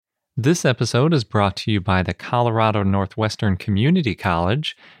This episode is brought to you by the Colorado Northwestern Community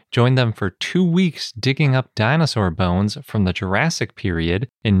College. Join them for 2 weeks digging up dinosaur bones from the Jurassic period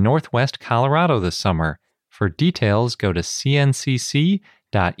in Northwest Colorado this summer. For details, go to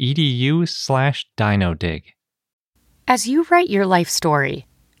cncc.edu/dinodig. As you write your life story,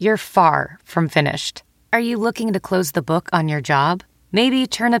 you're far from finished. Are you looking to close the book on your job? Maybe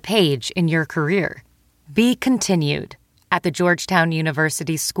turn a page in your career? Be continued at the Georgetown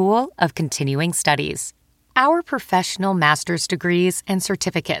University School of Continuing Studies. Our professional master's degrees and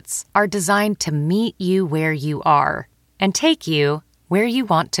certificates are designed to meet you where you are and take you where you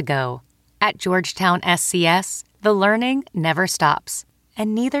want to go. At Georgetown SCS, the learning never stops,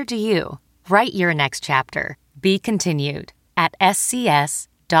 and neither do you. Write your next chapter. Be continued at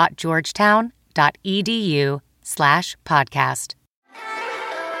scs.georgetown.edu/podcast.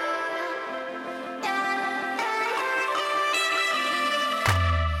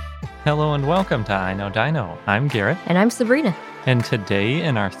 Hello and welcome to I Know Dino. I'm Garrett. And I'm Sabrina. And today,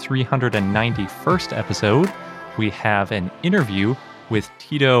 in our 391st episode, we have an interview with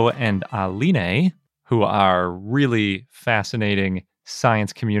Tito and Aline, who are really fascinating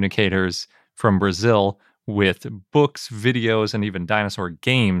science communicators from Brazil with books, videos, and even dinosaur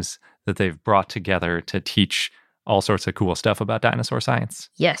games that they've brought together to teach all sorts of cool stuff about dinosaur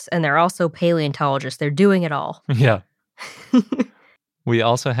science. Yes, and they're also paleontologists. They're doing it all. Yeah. We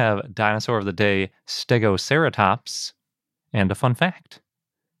also have Dinosaur of the Day, Stegoceratops, and a fun fact.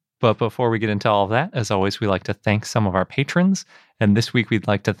 But before we get into all of that, as always, we like to thank some of our patrons. And this week, we'd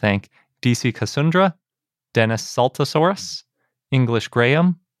like to thank DC Cassandra, Dennis Saltosaurus, English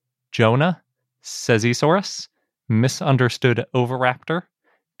Graham, Jonah, Cezisaurus, Misunderstood Oviraptor,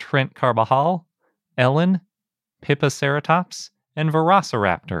 Trent Carbajal, Ellen, Pippaceratops, and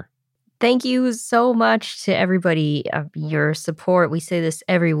Velociraptor. Thank you so much to everybody of your support. We say this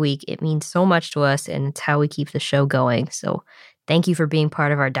every week. It means so much to us, and it's how we keep the show going. So thank you for being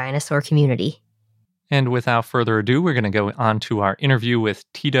part of our dinosaur community. And without further ado, we're going to go on to our interview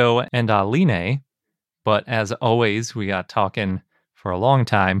with Tito and Aline. But as always, we got talking for a long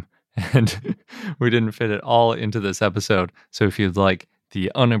time, and we didn't fit it all into this episode. So if you'd like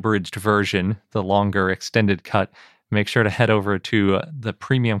the unabridged version, the longer extended cut, make sure to head over to the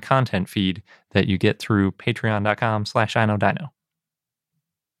premium content feed that you get through patreon.com/iknowdino.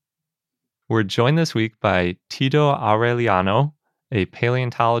 We're joined this week by Tito Aureliano, a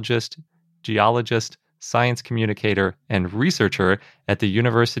paleontologist, geologist, science communicator, and researcher at the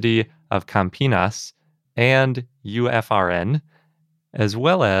University of Campinas and UFRN, as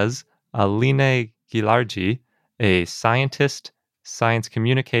well as Aline Gilargi, a scientist, science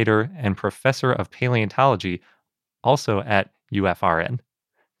communicator, and professor of paleontology, also at UFRN.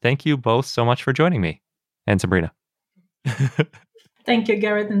 Thank you both so much for joining me. And Sabrina. Thank you,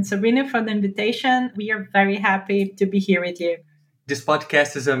 Garrett and Sabrina, for the invitation. We are very happy to be here with you. This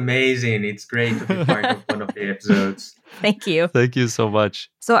podcast is amazing. It's great to be part of one of the episodes. Thank you. Thank you so much.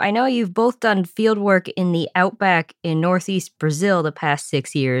 So I know you've both done field work in the outback in northeast Brazil the past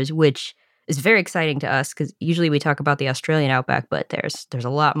 6 years, which is very exciting to us because usually we talk about the Australian outback, but there's a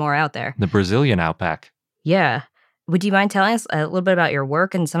lot more out there. The Brazilian outback. Yeah. Would you mind telling us a little bit about your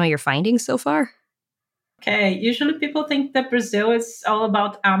work and some of your findings so far? Okay, usually people think that Brazil is all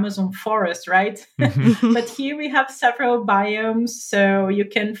about Amazon forest, right? But here we have several biomes. So you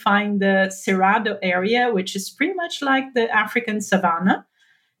can find the Cerrado area, which is pretty much like the African savanna.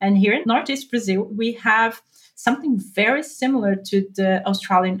 And here in Northeast Brazil, we have something very similar to the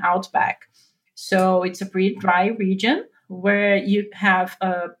Australian outback. So it's a pretty dry region where you have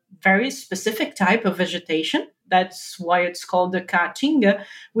a very specific type of vegetation. That's why it's called the Caatinga,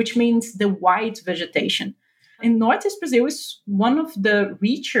 which means the white vegetation. In Northeast Brazil is one of the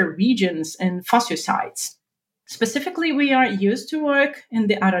richer regions in fossil sites. Specifically, we are used to work in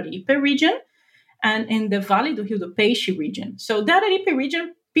the Araripe region and in the Vale do Rio do Peixe region. So the Araripe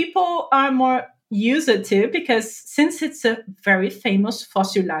region, people are more used to because since it's a very famous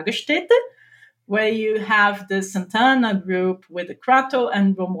fossil Lagerstätte, where you have the Santana group with the Crato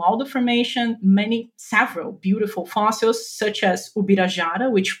and Romualdo Formation, several beautiful fossils, such as Ubirajara,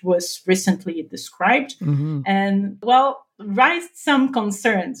 which was recently described, and, well, raised some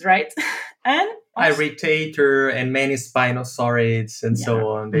concerns, right? And Irritator and many spinosaurids and so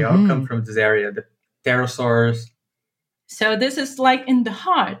on. They all come from this area, the pterosaurs. So this is like in the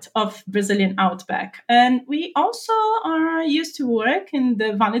heart of Brazilian outback. And we also are used to work in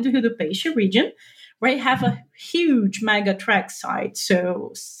the Vale do Rio do Peixe region, where you have a huge mega track site.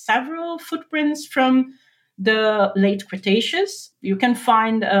 So several footprints from the late Cretaceous. You can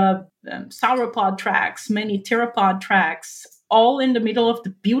find sauropod tracks, many theropod tracks, all in the middle of the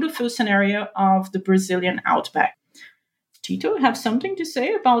beautiful scenario of the Brazilian outback. Tito, have something to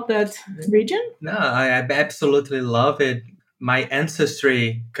say about that region? No, I absolutely love it. My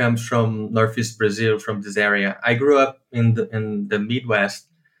ancestry comes from Northeast Brazil, from this area. I grew up in the Midwest,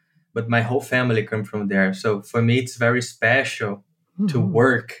 but my whole family comes from there. So for me, it's very special to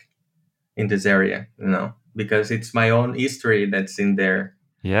work in this area, because it's my own history that's in there.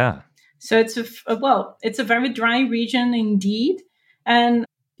 Yeah. So it's a very dry region indeed. And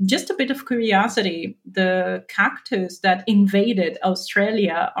just a bit of curiosity, the cactus that invaded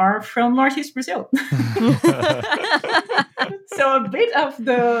Australia are from Northeast Brazil. So a bit of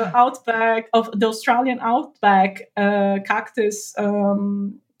the outback, of the Australian outback cactus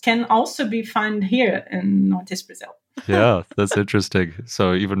can also be found here in Northeast Brazil. Yeah, that's interesting.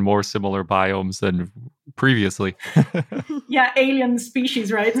 So even more similar biomes than previously. Yeah, alien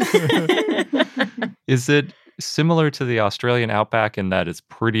species, right? Is it similar to the Australian outback in that it's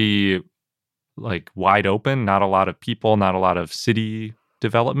pretty wide open, not a lot of people, not a lot of city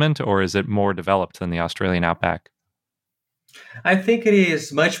development, or is it more developed than the Australian outback? I think it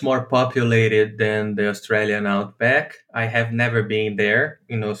is much more populated than the Australian outback. I have never been there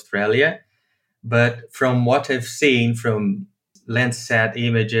in Australia, but from what I've seen from Landsat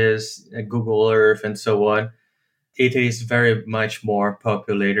images, Google Earth, and so on, it is very much more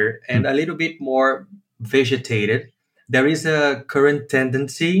populated and a little bit more vegetated. There is a current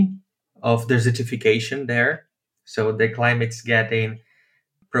tendency of desertification there. So the climate's getting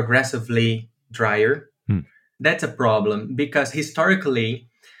progressively drier. That's a problem because historically,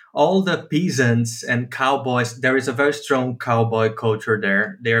 all the peasants and cowboys, there is a very strong cowboy culture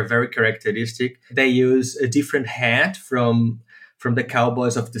there. They are very characteristic. They use a different hat from the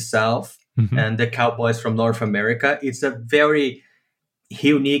cowboys of the South and the cowboys from North America. It's a very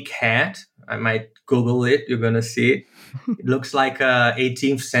unique hat. I might Google it. You're going to see it. It looks like a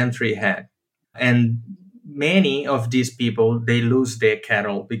 18th century hat. And many of these people, they lose their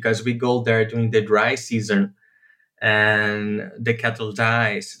cattle because we go there during the dry season and the cattle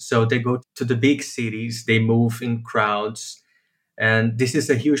dies. So they go to the big cities, they move in crowds. And this is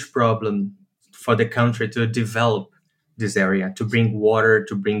a huge problem for the country to develop this area, to bring water,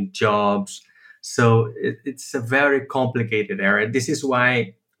 to bring jobs. So it's a very complicated area. This is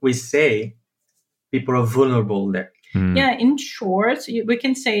why we say people are vulnerable there. Yeah, in short, we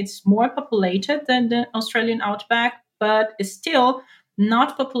can say it's more populated than the Australian outback, but it's still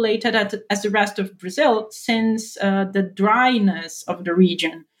not populated as the rest of Brazil, since the dryness of the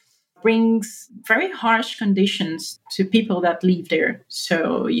region brings very harsh conditions to people that live there.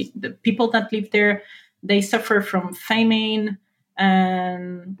 So the people that live there, they suffer from famine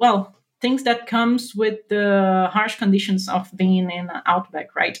and, things that comes with the harsh conditions of being in an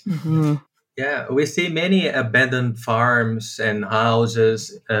outback, right? Mm-hmm. Yeah, we see many abandoned farms and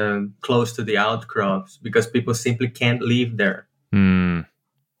houses close to the outcrops because people simply can't live there.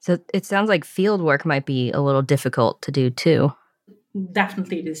 So it sounds like field work might be a little difficult to do too.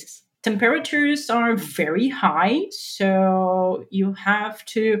 Definitely it is. Temperatures are very high, so you have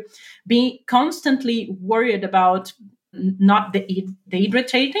to be constantly worried about not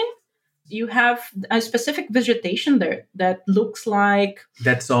dehydrating. You have a specific vegetation there that looks like...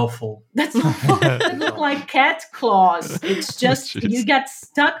 That's awful. That's awful. It looks like cat claws. It's just, you get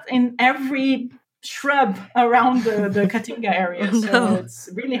stuck in every shrub around the Caatinga area. So it's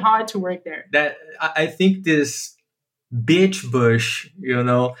really hard to work there. That I think this beach bush, we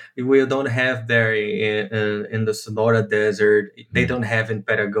don't have there in the Sonora Desert. They don't have in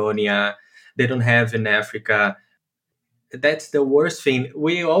Patagonia. They don't have in Africa. That's the worst thing.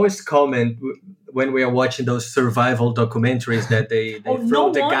 We always comment when we are watching those survival documentaries that they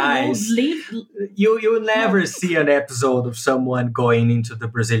throw the guys. You never see an episode of someone going into the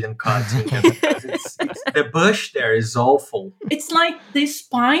Brazilian Caatinga. The bush there is awful. It's like the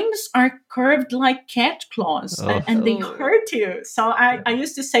spines are curved like cat claws and they hurt you. So I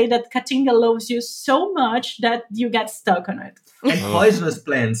used to say that Caatinga loves you so much that you get stuck on it. And poisonous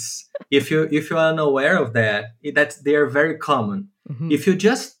plants, if you are unaware of that, they are very common. Mm-hmm. If you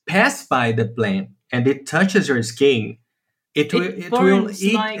just pass by the plant and it touches your skin, it will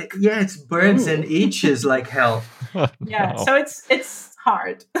eat. It burns and itches like hell. Yeah, so it's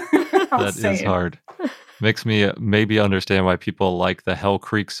hard. That is hard. Makes me maybe understand why people like the Hell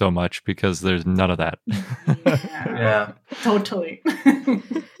Creek so much, because there's none of that. Yeah. Totally.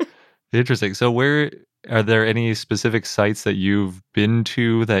 Interesting. So are there any specific sites that you've been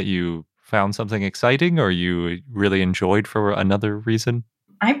to that you found something exciting or you really enjoyed for another reason?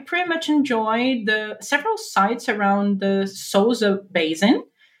 I pretty much enjoyed the several sites around the Sousa Basin,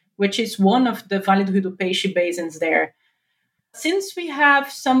 which is one of the Vale do Rio do Peixe basins there. Since we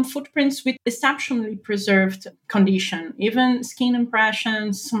have some footprints with exceptionally preserved condition, even skin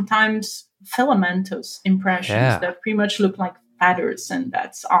impressions, sometimes filamentous impressions that pretty much look like feathers, and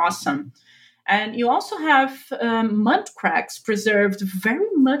that's awesome. And you also have mud cracks preserved very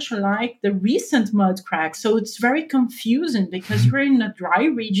much like the recent mud cracks. So it's very confusing because you're in a dry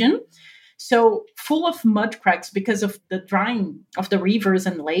region, so full of mud cracks because of the drying of the rivers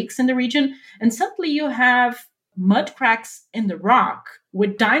and lakes in the region. And suddenly you have mud cracks in the rock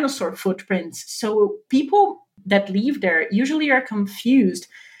with dinosaur footprints. So people that live there usually are confused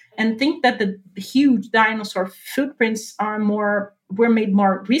and think that the huge dinosaur footprints were made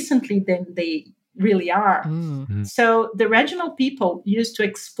more recently than they really are. So the regional people used to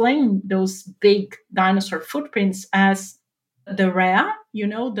explain those big dinosaur footprints as the rhea,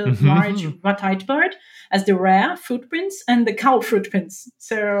 the large ratite bird, as the rhea footprints and the cow footprints.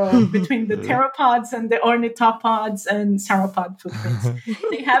 So between the theropods and the ornithopods and sauropod footprints,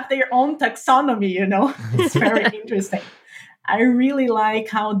 they have their own taxonomy, It's very interesting. I really like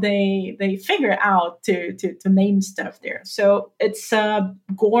how they figure out to name stuff there. So it's a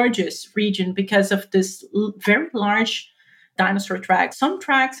gorgeous region because of this very large dinosaur tracks. Some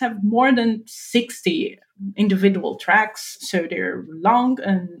tracks have more than 60 individual tracks, so they're long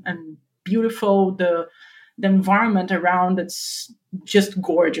and beautiful. The environment around it's just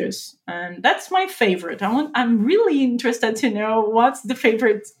gorgeous, and that's my favorite. I'm really interested to know what's the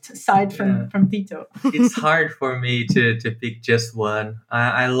favorite side from Tito. It's hard for me to pick just one.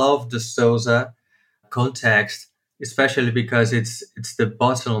 I love the Sousa context, especially because it's the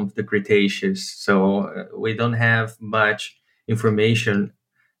bottom of the Cretaceous, so we don't have much information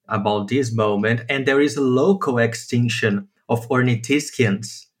about this moment, and there is a local extinction of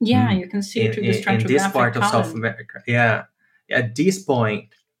ornithischians. Yeah, you can see it through the stratigraphic in this part of column. South America. Yeah, at this point,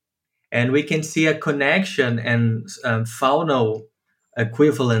 and we can see a connection and faunal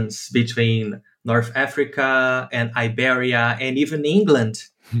equivalence between North Africa and Iberia and even England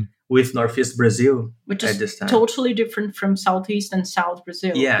with Northeast Brazil, which at is this time. Totally different from Southeast and South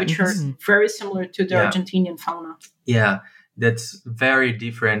Brazil, which are very similar to the Argentinian fauna. Yeah, that's very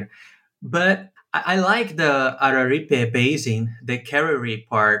different. But I like the Araripe Basin, the Cariri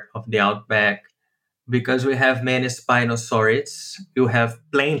part of the outback, because we have many spinosaurids. You have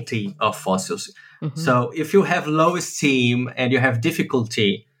plenty of fossils. So if you have low esteem and you have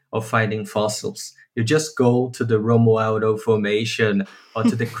difficulty of finding fossils, you just go to the Romualdo Formation or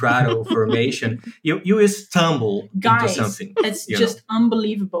to the Crato Formation. You will stumble into something. It's just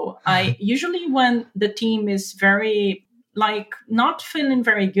unbelievable. I usually, when the team is very not feeling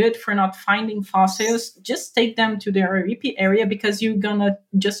very good for not finding fossils, just take them to the Araripe area because you're gonna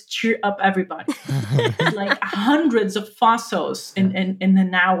just cheer up everybody. Like hundreds of fossils in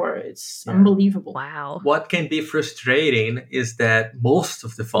an hour. It's unbelievable. Wow. What can be frustrating is that most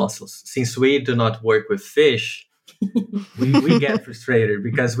of the fossils, since we do not work with fish, we get frustrated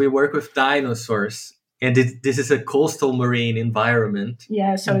because we work with dinosaurs. And this is a coastal marine environment.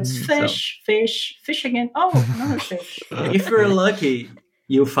 Yeah, so it's fish again. Oh, another fish. If you're lucky,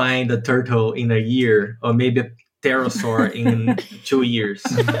 you find a turtle in a year, or maybe a pterosaur in 2 years.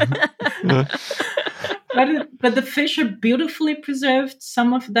 But the fish are beautifully preserved,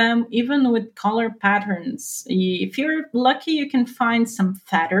 some of them even with color patterns. If you're lucky, you can find some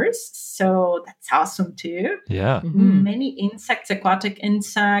feathers, so that's awesome too. Yeah. Many insects, aquatic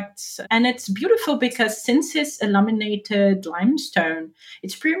insects. And it's beautiful because since it's a laminated limestone,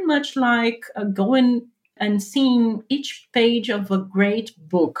 it's pretty much like going and seeing each page of a great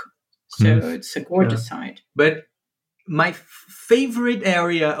book. So it's a gorgeous side. But my favorite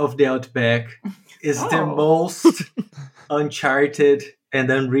area of the outback is the most uncharted and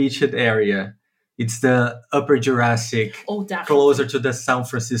unreached area. It's the Upper Jurassic, closer to the San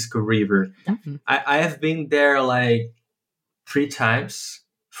Francisco River. I have been there 3 times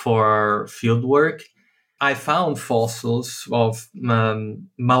for field work. I found fossils of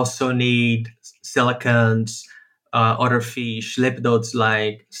Malsonid, coelacanths, other fish, lepidodes,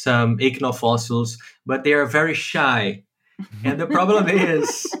 like some ichnofossils, but they are very shy. And the problem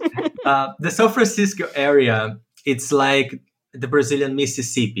is the San Francisco area, it's like the Brazilian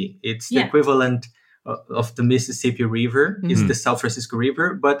Mississippi. It's the equivalent of the Mississippi River. It's the San Francisco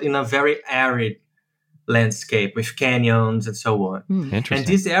River, but in a very arid landscape with canyons and so on. Interesting. And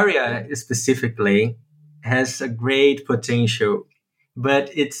this area specifically has a great potential, but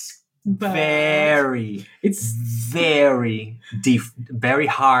it's very very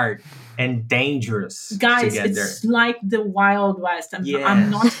hard and dangerous. Guys, to get it's there. like the Wild West. I'm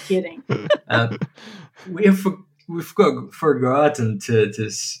not kidding. We've forgotten to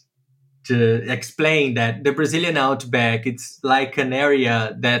to explain that the Brazilian outback, it's like an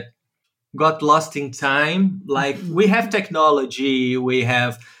area that got lost in time. Like we have technology, we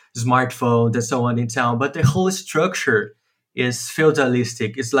have smartphones and so on in town, but the whole structure is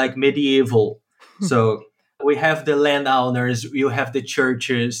feudalistic. It's like medieval. So we have the landowners, you have the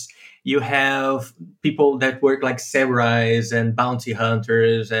churches, you have people that work like samurais and bounty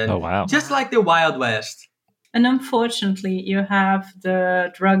hunters, and Oh, wow. just like the Wild West. And unfortunately, you have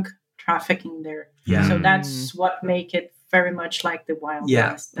the drug trafficking there. Yeah. So that's what make it very much like the Wild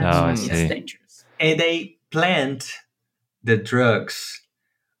Yeah. West. That's Oh, I why see. it's dangerous. And they plant the drugs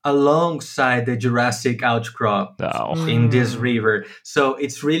alongside the Jurassic outcrop Oh. in this river. So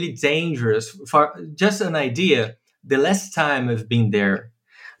it's really dangerous. For just an idea, the last time I've been there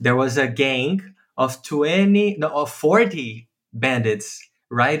was a gang of 40 bandits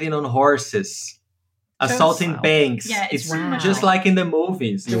riding on horses, assaulting Wow. banks. Yeah, it's it's pretty much just like in the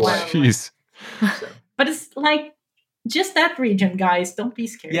movies. The Wild Jeez. But it's like just that region, guys. Don't be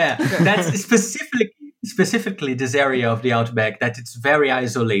scared. Yeah, that's specifically this area of the outback that it's very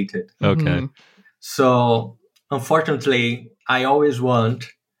isolated. Okay. Mhm. So unfortunately, I always want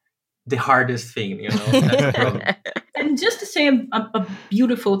the hardest thing, you know. That's the problem. And just to say a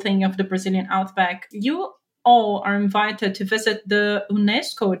beautiful thing of the Brazilian outback, you all are invited to visit the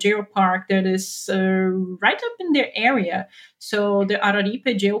UNESCO Geopark that is right up in their area. So the Araripe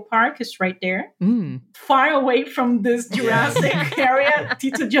Geopark is right there, far away from this Jurassic area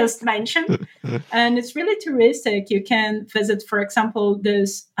Tito just mentioned. And it's really touristic. You can visit, for example,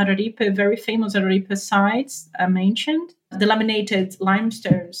 this Araripe, very famous Araripe sites I mentioned, the laminated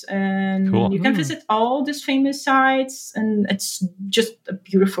limestones. And Cool. you can visit all these famous sites, and it's just a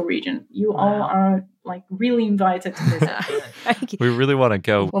beautiful region. You all are like really invited to visit. We really want to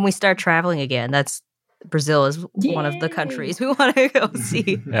go. When we start traveling again, Brazil is one of the Yay. countries we want to go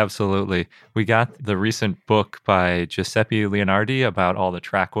see. Absolutely. We got the recent book by Giuseppe Leonardi about all the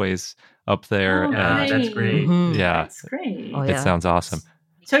trackways up there. Oh, Yeah, and that's great. Mhm. yeah, That's great. Oh, it yeah. sounds awesome.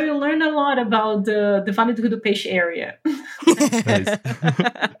 So you learn a lot about the Vale do Rio do Peixe area. Nice.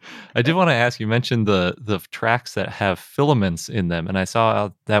 I did want to ask, you mentioned the tracks that have filaments in them, and I saw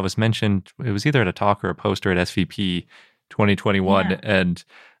that was mentioned, it was either at a talk or a poster at SVP 2021, Yeah. and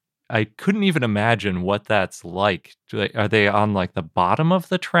I couldn't even imagine what that's like. Are they on like the bottom of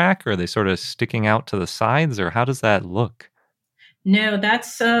the track, or are they sort of sticking out to the sides, or how does that look? No,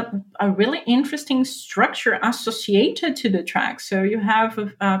 that's a really interesting structure associated to the track. So you have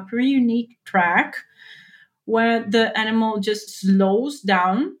a pretty unique track where the animal just slows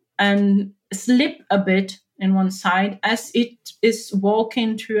down and slip a bit in one side as it is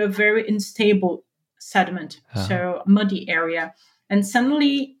walking through a very unstable sediment, so muddy area. And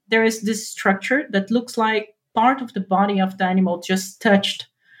suddenly there is this structure that looks like part of the body of the animal just touched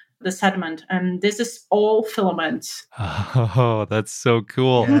the sediment, and this is all filaments. Oh, that's so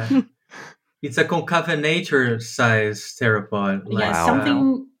cool. Yeah. It's a concavenator size theropod. Yeah, Wow.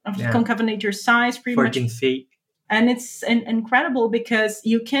 something of Yeah. concavenator size, pretty 14 much. feet. And it's incredible because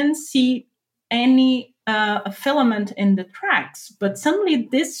you can see any filament in the tracks, but suddenly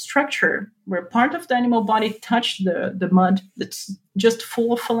this structure where part of the animal body touched the mud, it's just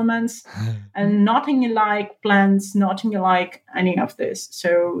full of filaments and nothing like plants, nothing like any of this.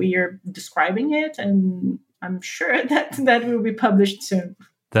 So we're describing it, and I'm sure that will be published soon.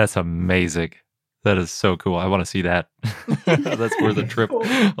 That's amazing. That is so cool. I want to see that. That's worth a trip Cool.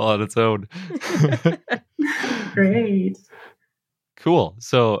 all on its own. Great. Cool.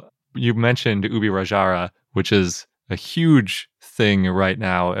 So you mentioned Ubirajara, which is a huge thing right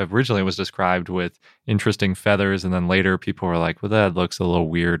now. Originally, it was described with interesting feathers, and then later people were like, well, that looks a little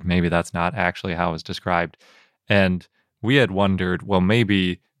weird. Maybe that's not actually how it was described. And we had wondered, well,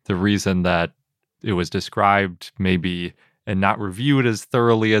 maybe the reason that it was described maybe and not reviewed as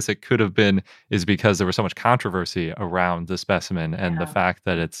thoroughly as it could have been is because there was so much controversy around the specimen and the fact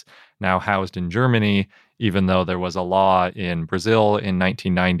that it's now housed in Germany, even though there was a law in Brazil in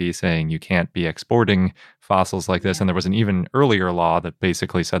 1990 saying you can't be exporting fossils like this. And there was an even earlier law that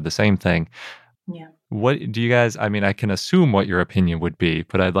basically said the same thing. Yeah. What do you guys, I mean, I can assume what your opinion would be,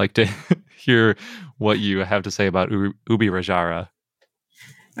 but I'd like to hear what you have to say about Ubirajara.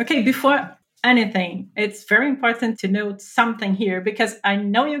 Okay, before anything, it's very important to note something here because I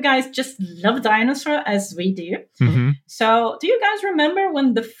know you guys just love dinosaurs as we do. Mm-hmm. So, do you guys remember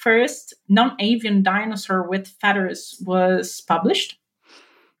when the first non-avian dinosaur with feathers was published?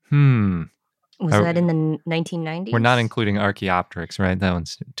 Was Are- that in the 1990s? We're not including Archaeopteryx, right? That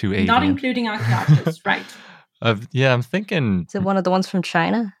one's too avian. Not including Archaeopteryx, right? Yeah, I'm thinking, Is it one of the ones from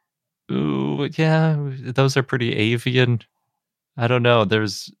China? ooh, yeah, those are pretty avian. I don't know.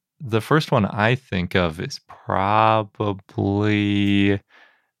 There's The first one I think of is probably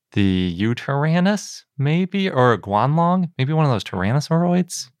the Eutyrannus, maybe, or a Guanlong, maybe one of those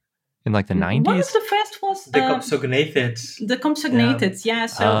Tyrannosauroids in like the 90s. One of the first was The Compsognathids. The Compsognathids, yeah.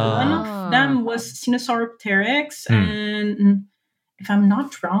 So one of them was Sinosauropteryx, and if I'm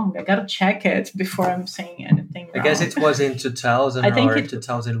not wrong, I gotta check it before I'm saying anything wrong. I guess it was in 2000 or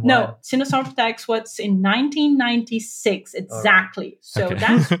 2001. No, Sinosauropteryx was in 1996, exactly. So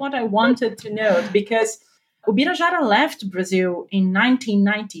that's what I wanted to note, because Ubirajara left Brazil in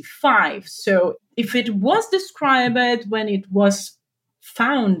 1995. So if it was described when it was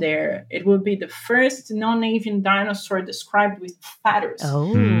found there, it would be the first non-avian dinosaur described with feathers.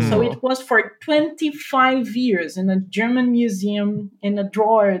 So it was for 25 years in a German museum in a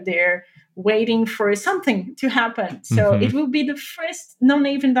drawer there, waiting for something to happen. So it will be the first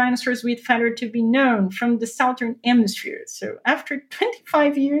non-avian dinosaurs with feather to be known from the southern hemisphere. So after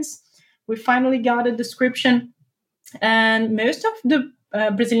 25 years, we finally got a description, and most of the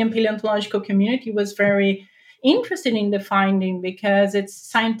Brazilian paleontological community was very interested in the finding because it's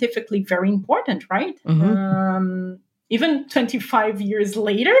scientifically very important, right? Even 25 years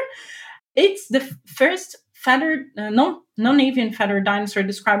later, it's the first feathered, non-avian feathered dinosaur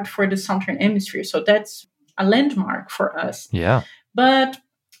described for the southern hemisphere. So that's a landmark for us. Yeah. But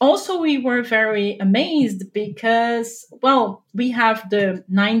also we were very amazed because, well, we have the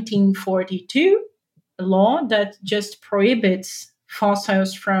 1942 law that just prohibits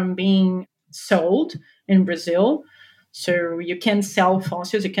fossils from being sold in Brazil. So you can sell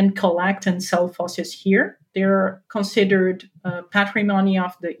fossils, you can collect and sell fossils here. They're considered patrimony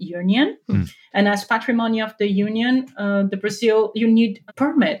of the Union. And as patrimony of the Union, the Brazil, you need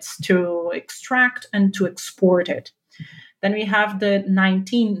permits to extract and to export it. Then we have the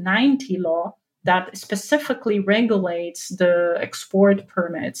 1990 law that specifically regulates the export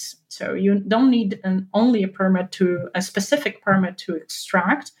permits. So you don't need only a specific permit to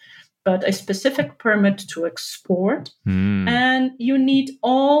extract, but a specific permit to export. And you need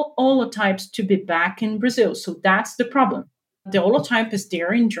all holotypes to be back in Brazil. So that's the problem. The holotype is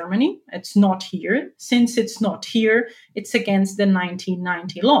there in Germany. It's not here. Since it's not here, it's against the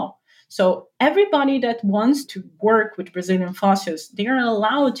 1990 law. So everybody that wants to work with Brazilian fossils, they are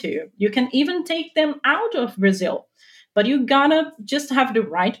allowed to. You can even take them out of Brazil. But you gotta just have the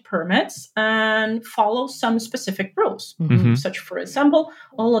right permits and follow some specific rules. Such, for example,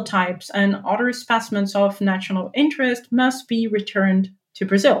 holotypes and other specimens of national interest must be returned to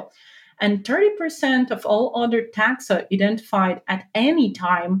Brazil. And 30% of all other taxa identified at any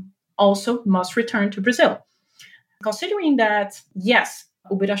time also must return to Brazil. Considering that, yes,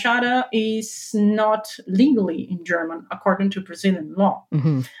 Ubirajara is not legally in German according to Brazilian law.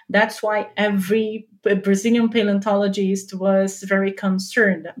 That's why every Brazilian paleontologist was very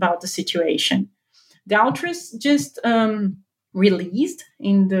concerned about the situation. The authors just released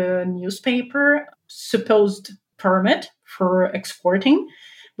in the newspaper supposed permit for exporting,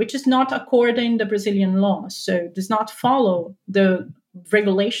 which is not according to Brazilian law. So it does not follow the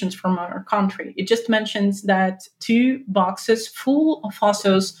regulations from our country. It just mentions that 2 boxes full of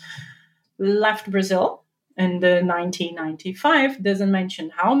fossils left Brazil in the 1995. Doesn't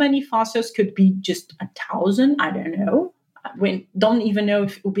mention how many fossils, could be just 1,000. I don't know. We don't even know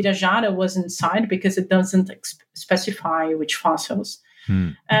if Ubirajara was inside because it doesn't specify which fossils.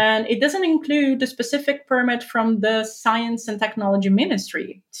 And it doesn't include the specific permit from the Science and Technology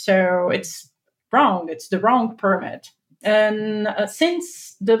Ministry. So it's wrong. It's the wrong permit. And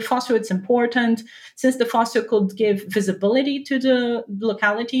since the fossil is important, since the fossil could give visibility to the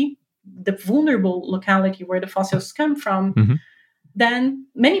locality, the vulnerable locality where the fossils come from, then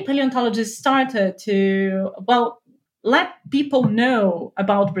many paleontologists started to, let people know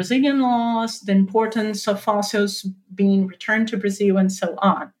about Brazilian laws, the importance of fossils being returned to Brazil, and so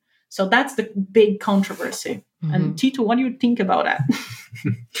on. So that's the big controversy. And Tito, what do you think about that?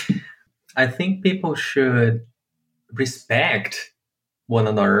 I think people should respect one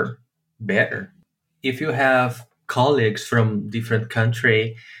another better. If you have colleagues from different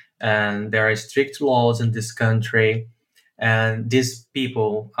country and there are strict laws in this country, and these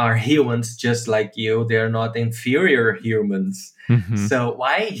people are humans just like you, they're not inferior humans. So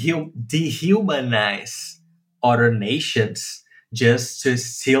why dehumanize other nations just to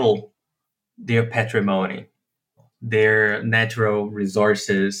steal their patrimony, their natural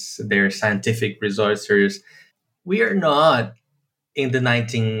resources, their scientific resources? We are not in the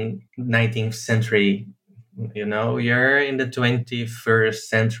 19th century, you're in the 21st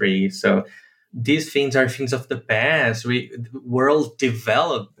century. So these things are things of the past. World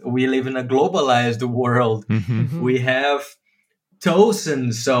developed. We live in a globalized world. We have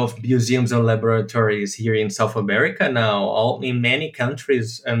dozens of museums and laboratories here in South America now, all in many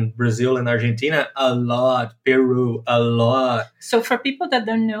countries, and Brazil and Argentina, a lot, Peru, a lot. So for people that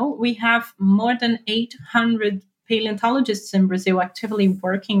don't know, we have more than 800 paleontologists in Brazil actively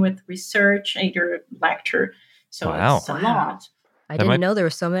working with research, either lecture. So Wow. it's a lot. I didn't know there were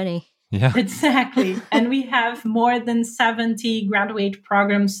so many. Yeah. Exactly. And we have more than 70 graduate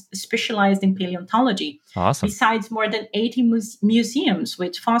programs specialized in paleontology. Awesome. Besides more than 80 museums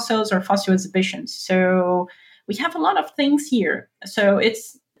with fossils or fossil exhibitions. So we have a lot of things here. So it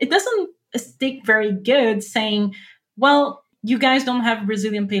doesn't stick very good saying, well, you guys don't have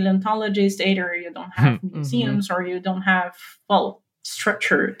Brazilian paleontologists, either you don't have museums or you don't have, well,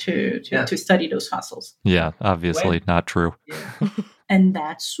 structure to study those fossils. Yeah, obviously not true. Yeah. And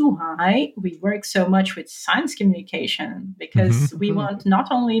that's why we work so much with science communication, because we want not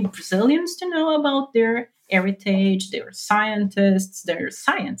only Brazilians to know about their heritage, their scientists, their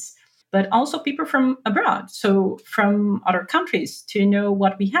science, but also people from abroad, so from other countries, to know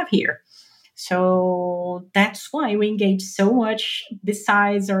what we have here. So that's why we engage so much,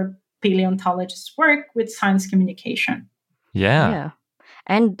 besides our paleontologists' work, with science communication. Yeah.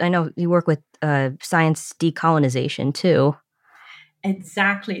 And I know you work with science decolonization too.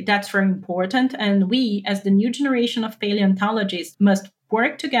 Exactly. That's very important. And we, as the new generation of paleontologists, must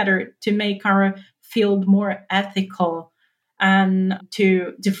work together to make our field more ethical and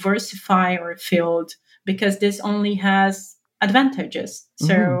to diversify our field, because this only has advantages.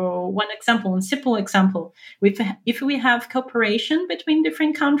 So one example, a simple example, if we have cooperation between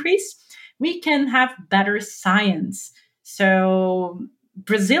different countries, we can have better science. So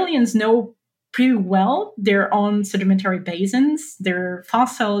Brazilians know pretty well their own sedimentary basins, their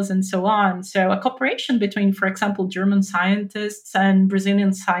fossils, and so on. So a cooperation between, for example, German scientists and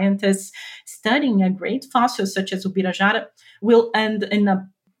Brazilian scientists studying a great fossil such as Ubirajara will end in a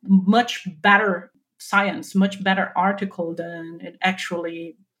much better science, much better article than it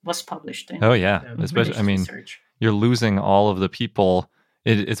actually was published in. Oh, yeah. Especially, I mean, research. You're losing all of the people.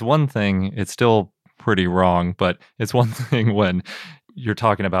 It's one thing, it's still pretty wrong, but it's one thing when you're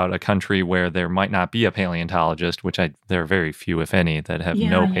talking about a country where there might not be a paleontologist, which there are very few, if any, that have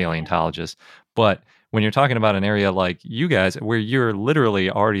no paleontologists. But when you're talking about an area like you guys, where you're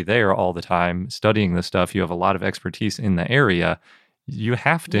literally already there all the time studying this stuff, you have a lot of expertise in the area, you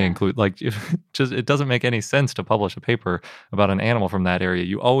have to include, it doesn't make any sense to publish a paper about an animal from that area.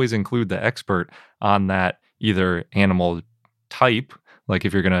 You always include the expert on that either animal type, like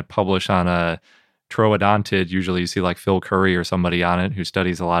if you're going to publish on a Troodontid, usually you see like Phil Curry or somebody on it who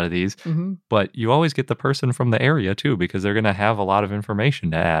studies a lot of these, but you always get the person from the area too, because they're going to have a lot of information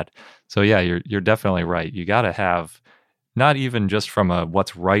to add. So yeah, you're definitely right. You got to have, not even just from a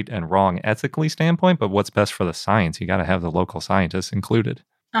what's right and wrong ethically standpoint, but what's best for the science. You got to have the local scientists included.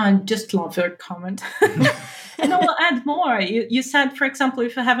 I just love your comment. And I will add more. You said, for example,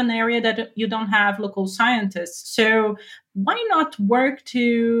 if you have an area that you don't have local scientists, so why not work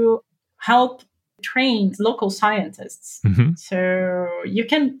to help train local scientists? So you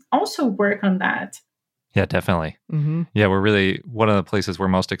can also work on that. Yeah, definitely. Yeah, we're really, one of the places we're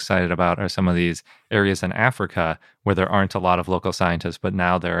most excited about are some of these areas in Africa where there aren't a lot of local scientists, but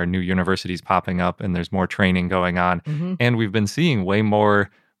now there are new universities popping up and there's more training going on. And we've been seeing way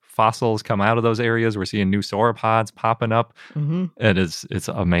more fossils come out of those areas. We're seeing new sauropods popping up. It's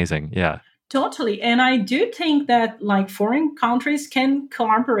amazing. Yeah. Totally. And I do think that like foreign countries can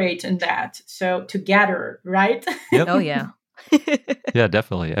collaborate in that. So together, right? Yep. Oh, yeah. Yeah,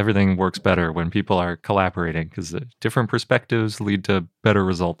 definitely. Everything works better when people are collaborating because different perspectives lead to better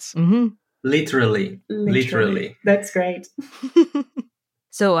results. Literally. That's great.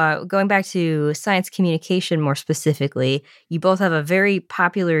 So going back to science communication more specifically, you both have a very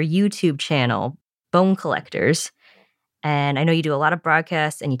popular YouTube channel, Bone Collectors. And I know you do a lot of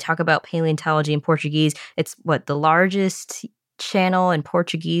broadcasts and you talk about paleontology in Portuguese. It's the largest channel in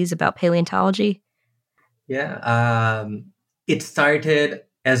Portuguese about paleontology? Yeah. It started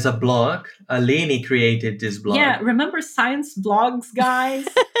as a blog. Aline created this blog. Yeah, remember science blogs, guys?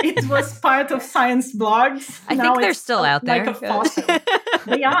 It was part of science blogs. I think they're still out there. Like a fossil.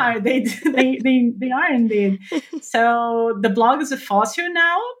 They are. They are indeed. So the blog is a fossil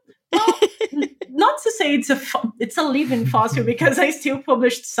now. Well, not to say it's a living fossil, because I still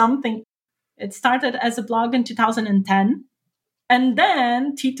published something. It started as a blog in 2010. And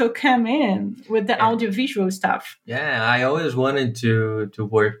then Tito came in with the audiovisual stuff. Yeah, I always wanted to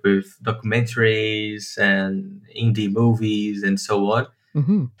work with documentaries and indie movies and so on.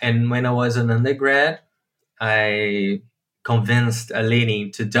 And when I was an undergrad, I convinced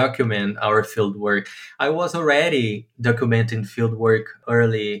Aline to document our field work. I was already documenting field work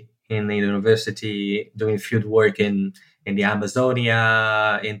early in the university, doing field work in the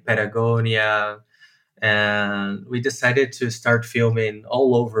Amazonia, in Patagonia, and we decided to start filming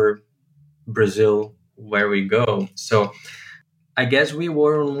all over Brazil where we go. So I guess we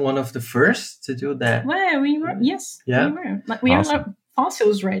were one of the first to do that. Well, we were, yes, Yeah. we were. Like, we are like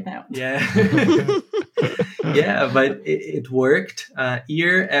fossils right now. Yeah. Yeah, but it worked.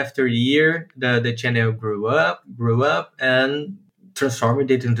 Year after year, the channel grew up, and transformed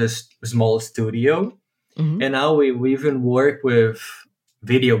it into a small studio. Mhm. And now we even work with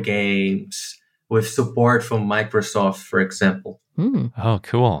video games, with support from Microsoft, for example. Mm. Oh,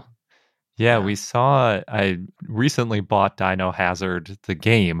 cool. Yeah, Yeah. we saw. I recently bought Dino Hazard, the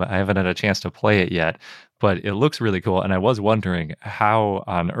game. I haven't had a chance to play it yet, but it looks really cool. And I was wondering how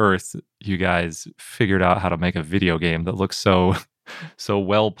on earth you guys figured out how to make a video game that looks so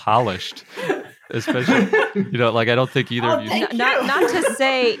well polished. Especially, like I don't think either of you. thank Not to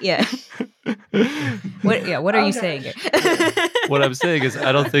say, yeah. What are you Okay. saying here? What I'm saying is,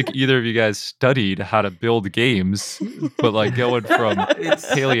 I don't think either of you guys studied how to build games, but like going from It's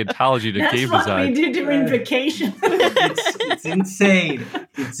paleontology to That's game what design. we do during Yeah. vacation. it's insane.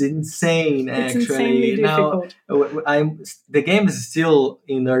 It's insane, It's actually. insanely Now, difficult. the game is still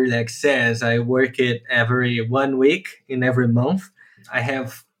in early access. I work it every 1 week in every month. I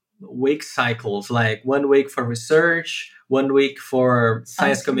have week cycles, like 1 week for research, 1 week for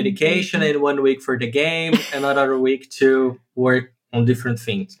science communication, and 1 week for the game, another week to work on different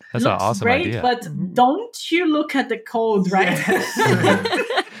things. That's an Looks awesome great, idea. but don't you look at the code, right?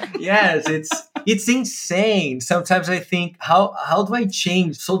 Yes, it's insane. Sometimes I think, how do I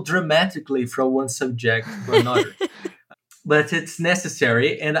change so dramatically from one subject to another? But it's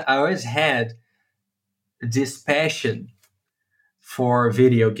necessary, and I always had this passion for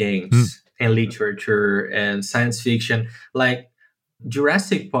video games and literature and science fiction. Like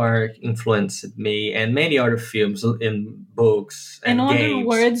Jurassic Park influenced me, and many other films and books and In other games.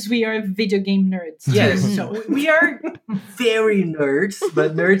 words, we are video game nerds. Yes, too. so we are very nerds,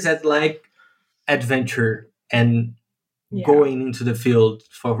 but nerds that like adventure and Yeah. going into the field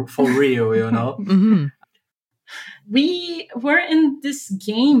for real, Mhm. We were in this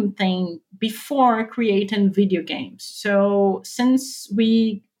game thing before creating video games. So since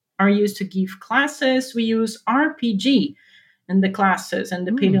we are used to give classes, we use RPG in the classes and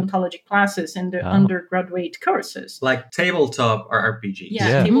the paleontology classes and the Oh. undergraduate courses. Like tabletop or RPGs.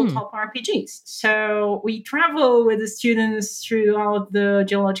 Yeah. Tabletop RPGs. So we travel with the students throughout the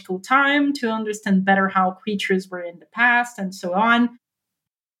geological time to understand better how creatures were in the past and so on.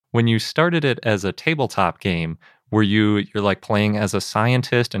 When you started it as a tabletop game, you're like playing as a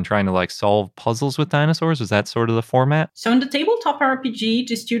scientist and trying to like solve puzzles with dinosaurs? Was that sort of the format? So in the tabletop RPG,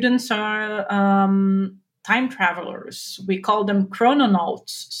 the students are time travelers. We call them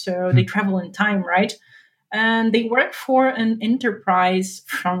chrononauts. So they travel in time, right? And they work for an enterprise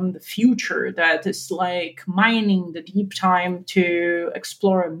from the future that is like mining the deep time to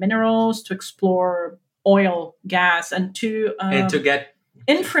explore minerals, to explore oil, gas, and to get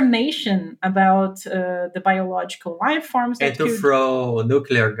information about the biological life forms and that to could throw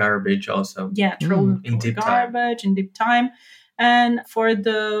nuclear garbage also. throw In deep time. garbage in deep time. And for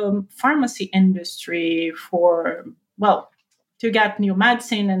the pharmacy industry, to get new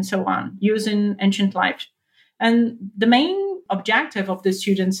medicine and so on, using ancient life. And the main objective of the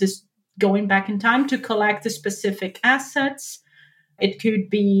students is going back in time to collect the specific assets. It could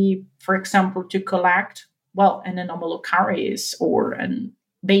be, for example, to collect, an Anomalocaris or a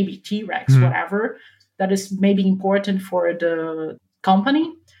baby T-Rex, whatever, that is maybe important for the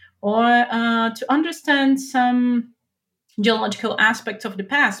company, or to understand some geological aspects of the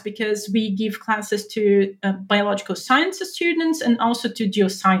past, because we give classes to biological sciences students and also to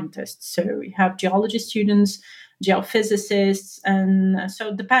geoscientists. So we have geology students, geophysicists, and so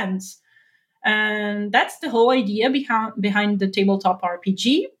it depends. And that's the whole idea behind the tabletop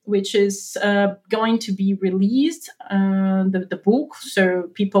RPG, which is going to be released, the book. So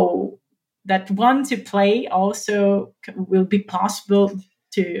people that want to play also will be possible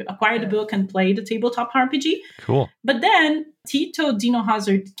to acquire the book and play the tabletop RPG. Cool. But then Tito Dino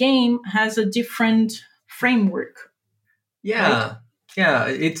Hazard game has a different framework. Yeah. Right? Yeah,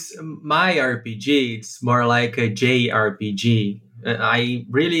 it's my RPG. It's more like a JRPG. I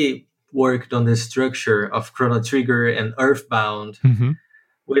really worked on the structure of Chrono Trigger and Earthbound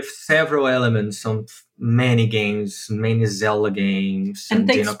with several elements on many games, many Zelda games. And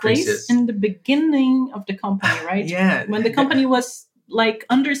takes Dino place Crisis. in the beginning of the company, right? Yeah. When the company was like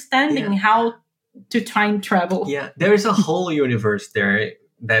understanding how to time travel. Yeah, there is a whole universe there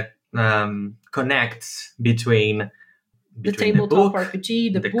that connects between the the tabletop book,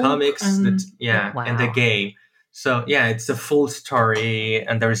 RPG, the book, comics, and and the game. So yeah, it's a full story,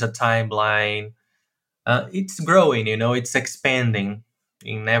 and there is a timeline. It's growing, it's expanding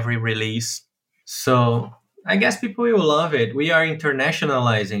in every release. So I guess people will love it. We are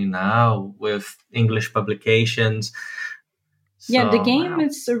internationalizing now with English publications. Yeah, the game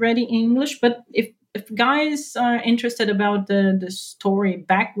is already English, but if guys are interested about the story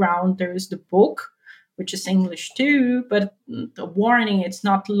background, there is the book, which is English too, but the warning, it's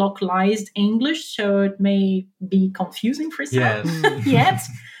not localized English, so it may be confusing for some yet.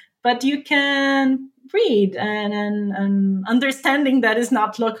 But you can read and understanding that is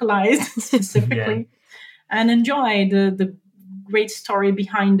not localized specifically and enjoy the great story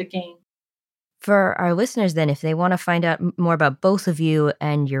behind the game. For our listeners, then, if they want to find out more about both of you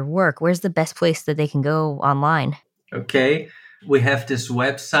and your work, where's the best place that they can go online? Okay, we have this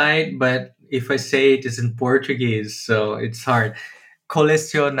website, but if I say it is in Portuguese, so it's hard.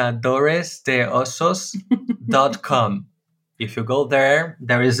 colecionadoresdeosos.com. If you go there,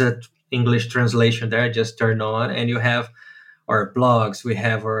 there is an English translation there. Just turn on, and you have our blogs. We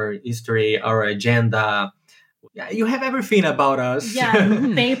have our history, our agenda. Yeah, you have everything about us.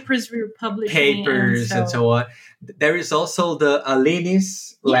 Yeah, papers we're publishing. And so on. There is also the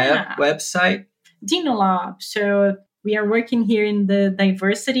Alinis Lab website. Dino Lab. So we are working here in the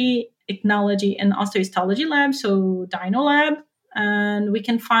Diversity, Ethnology, and Osteohistology Lab, so Dino Lab. And we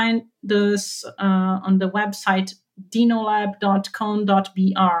can find this on the website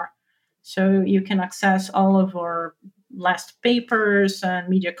dinolab.com.br. So you can access all of our last papers and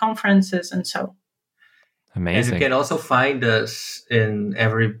media conferences and so. Amazing. And you can also find us in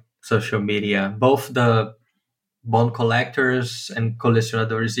every social media, both the Bone Collectors and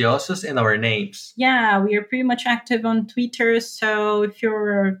Colecionadores de Ossos and our names. Yeah, we are pretty much active on Twitter. So if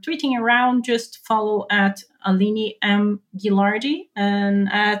you're tweeting around, just follow at Aline M. Gilardi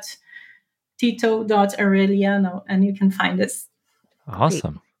and at Tito.Aureliano, and you can find us.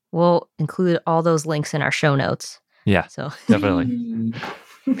 Awesome. Great. We'll include all those links in our show notes. Yeah, so definitely.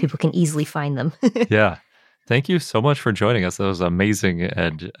 People can easily find them. Yeah. Thank you so much for joining us. That was amazing.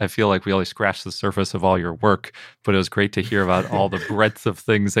 And I feel like we only scratched the surface of all your work, but it was great to hear about all the breadth of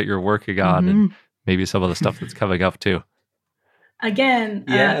things that you're working on and maybe some of the stuff that's coming up too. Again,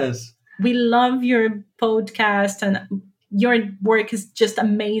 yes, we love your podcast and your work is just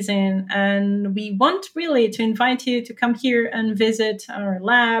amazing. And we want really to invite you to come here and visit our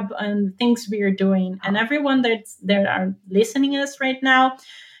lab and things we are doing. And everyone that are listening us right now,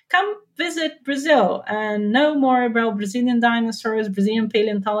 come visit Brazil and know more about Brazilian dinosaurs, Brazilian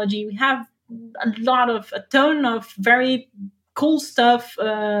paleontology. We have a ton of very cool stuff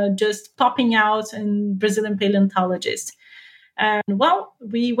just popping out in Brazilian paleontologists. And well,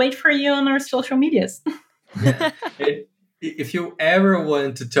 we wait for you on our social medias. If you ever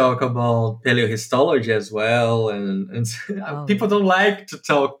want to talk about paleohistology as well, and people don't like to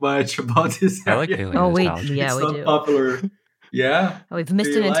talk much about this. I like paleohistology. Oh, wait, it's we not do. Popular. Yeah. Oh, we've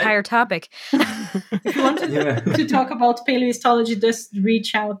missed an entire topic. If you want to talk about paleohistology, just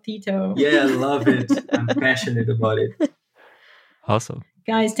reach out, Tito. Yeah, I love it. I'm passionate about it. Awesome.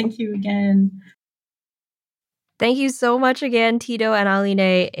 Guys, thank you again. Thank you so much again, Tito and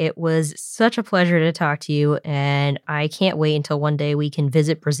Aline. It was such a pleasure to talk to you, and I can't wait until one day we can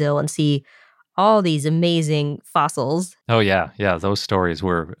visit Brazil and see all these amazing fossils. Oh, yeah. Yeah, those stories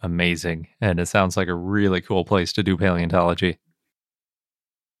were amazing, and it sounds like a really cool place to do paleontology.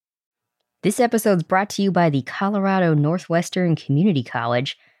 This episode's brought to you by the Colorado Northwestern Community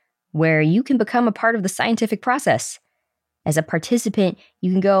College, where you can become a part of the scientific process. As a participant, you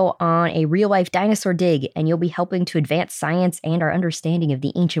can go on a real-life dinosaur dig, and you'll be helping to advance science and our understanding of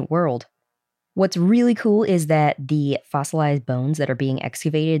the ancient world. What's really cool is that the fossilized bones that are being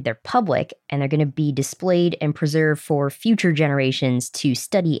excavated, they're public, and they're going to be displayed and preserved for future generations to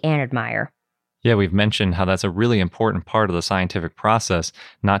study and admire. Yeah, we've mentioned how that's a really important part of the scientific process,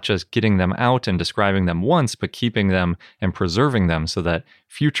 not just getting them out and describing them once, but keeping them and preserving them so that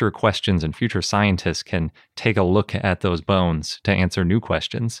future questions and future scientists can take a look at those bones to answer new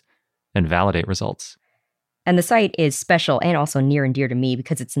questions and validate results. And the site is special and also near and dear to me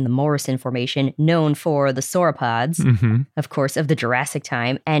because it's in the Morrison Formation, known for the sauropods, of course, of the Jurassic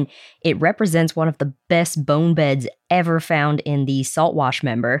time. And it represents one of the best bone beds ever found in the Saltwash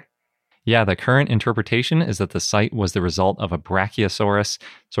member. Yeah, the current interpretation is that the site was the result of a Brachiosaurus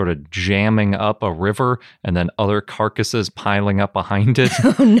sort of jamming up a river and then other carcasses piling up behind it.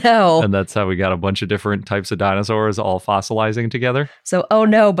 Oh, no. And that's how we got a bunch of different types of dinosaurs all fossilizing together. So, oh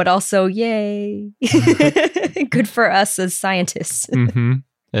no, but also, yay. Good for us as scientists. Mm-hmm.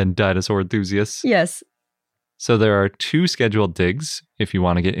 And dinosaur enthusiasts. Yes. So there are 2 scheduled digs if you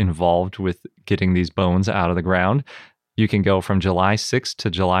want to get involved with getting these bones out of the ground. You can go from July 6th to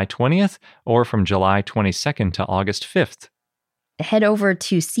July 20th or from July 22nd to August 5th. Head over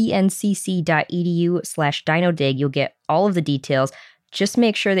to cncc.edu/dinodig. You'll get all of the details. Just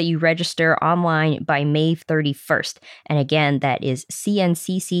make sure that you register online by May 31st. And again, that is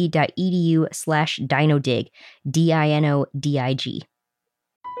cncc.edu/dinodig, DINODIG.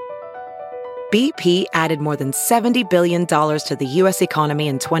 BP added more than $70 billion to the U.S. economy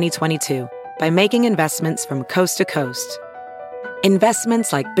in 2022 by making investments from coast to coast.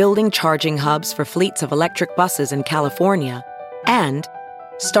 Investments like building charging hubs for fleets of electric buses in California and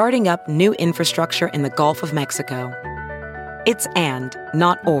starting up new infrastructure in the Gulf of Mexico. It's and,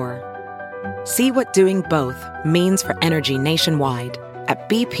 not or. See what doing both means for energy nationwide at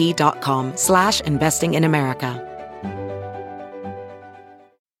bp.com/investing in America.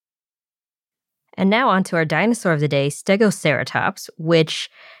 And now on to our dinosaur of the day, Stegoceratops, which,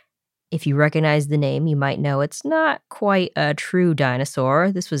 if you recognize the name, you might know it's not quite a true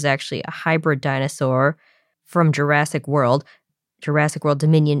dinosaur. This was actually a hybrid dinosaur from Jurassic World. Jurassic World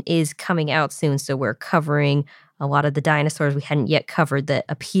Dominion is coming out soon, so we're covering a lot of the dinosaurs we hadn't yet covered that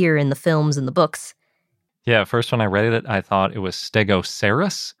appear in the films and the books. Yeah, first when I read it, I thought it was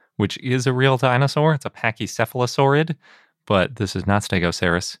Stegosaurus, which is a real dinosaur. It's a pachycephalosaurid, but this is not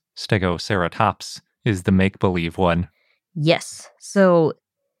Stegosaurus. Stegoceratops is the make-believe one. Yes, so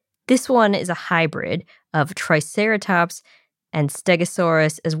this one is a hybrid of Triceratops and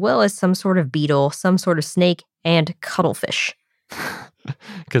Stegosaurus, as well as some sort of beetle, some sort of snake, and cuttlefish.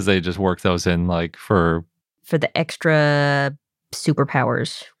 Because they just work those in like for the extra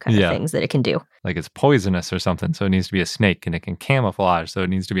superpowers kind of things that it can do. Like it's poisonous or something, so it needs to be a snake, and it can camouflage, so it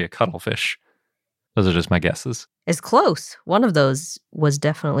needs to be a cuttlefish. Those are just my guesses. It's close. One of those was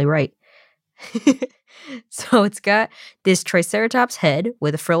definitely right. So it's got this Triceratops head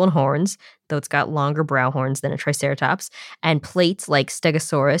with a frill and horns, though it's got longer brow horns than a Triceratops, and plates like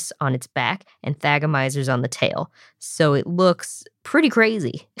Stegosaurus on its back and Thagomisers on the tail. So it looks pretty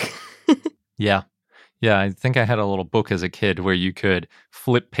crazy. Yeah. Yeah, I think I had a little book as a kid where you could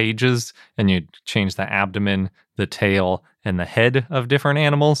flip pages and you'd change the abdomen, the tail, and the head of different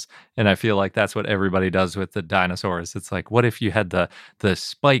animals. And I feel like that's what everybody does with the dinosaurs. It's like, what if you had the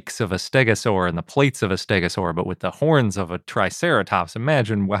spikes of a stegosaur and the plates of a stegosaur, but with the horns of a triceratops?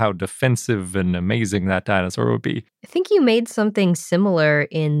 Imagine how defensive and amazing that dinosaur would be. I think you made something similar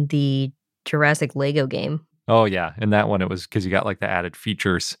in the Jurassic Lego game. Oh, yeah. In that one, it was because you got like the added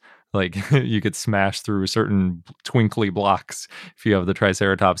features. Like you could smash through certain twinkly blocks if you have the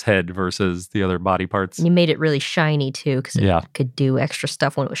Triceratops head versus the other body parts. You made it really shiny too, because it could do extra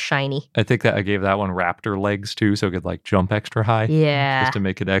stuff when it was shiny. I think that I gave that one raptor legs too, so it could like jump extra high. Yeah. Just to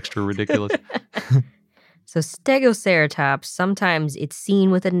make it extra ridiculous. So Stegoceratops, sometimes it's seen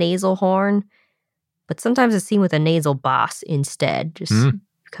with a nasal horn, but sometimes it's seen with a nasal boss instead. Just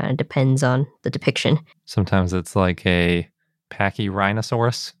kind of depends on the depiction. Sometimes it's like a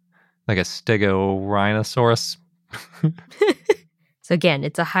Pachyrhinosaurus. Like a Stegorhinosaurus. So again,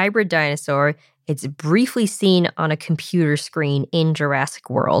 it's a hybrid dinosaur. It's briefly seen on a computer screen in Jurassic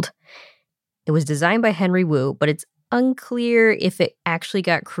World. It was designed by Henry Wu, but it's unclear if it actually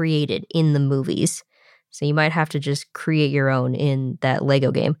got created in the movies. So you might have to just create your own in that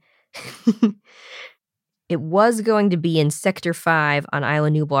Lego game. It was going to be in Sector 5 on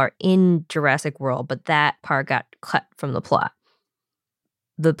Isla Nublar in Jurassic World, but that part got cut from the plot.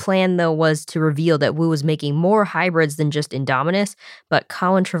 The plan, though, was to reveal that Wu was making more hybrids than just Indominus, but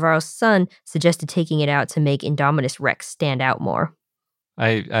Colin Trevorrow's son suggested taking it out to make Indominus Rex stand out more.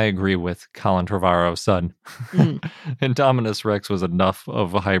 I agree with Colin Trevorrow's son. Indominus Rex was enough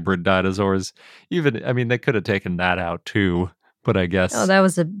of hybrid dinosaurs. Even, I mean, they could have taken that out too, but I guess... Oh, that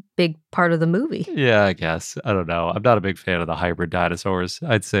was a big part of the movie. Yeah, I guess. I don't know. I'm not a big fan of the hybrid dinosaurs.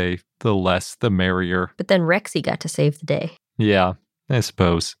 I'd say the less, the merrier. But then Rexy got to save the day. Yeah. I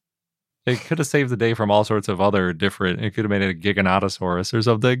suppose. It could have saved the day from all sorts of other different... It could have made it a Giganotosaurus or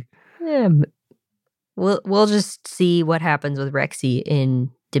something. Yeah, we'll just see what happens with Rexy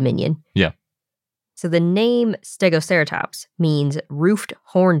in Dominion. Yeah. So the name Stegoceratops means roofed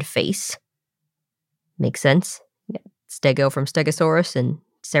horned face. Makes sense. Yeah. Stego from Stegosaurus and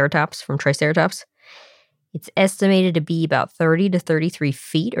Ceratops from Triceratops. It's estimated to be about 30 to 33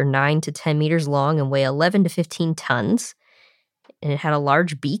 feet or 9 to 10 meters long and weigh 11 to 15 tons. And it had a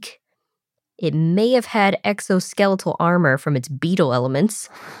large beak. It may have had exoskeletal armor from its beetle elements.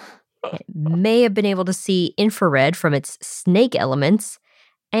 It may have been able to see infrared from its snake elements.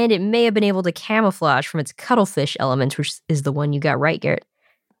 And it may have been able to camouflage from its cuttlefish elements, which is the one you got right, Garrett.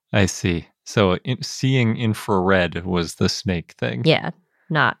 I see. So seeing infrared was the snake thing. Yeah,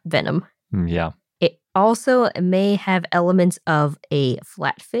 not venom. Yeah. It also may have elements of a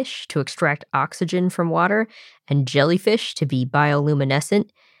flatfish to extract oxygen from water and jellyfish to be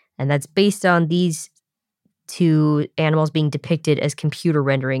bioluminescent. And that's based on these two animals being depicted as computer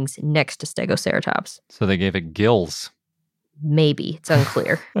renderings next to Stegoceratops. So they gave it gills. Maybe. It's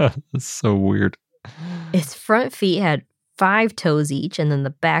unclear. That's so weird. Its front feet had 5 toes each, and then the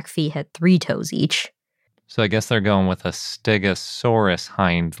back feet had 3 toes each. So I guess they're going with a Stegosaurus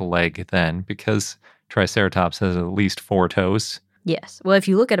hind leg then, because Triceratops has at least 4 toes. Yes. Well, if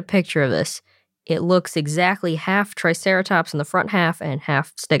you look at a picture of this, it looks exactly half Triceratops in the front half and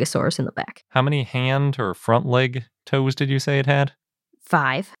half Stegosaurus in the back. How many hand or front leg toes did you say it had?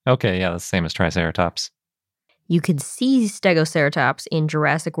 5. Okay, yeah, that's the same as Triceratops. You can see Stegoceratops in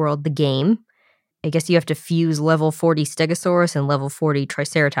Jurassic World, the game. I guess you have to fuse level 40 Stegosaurus and level 40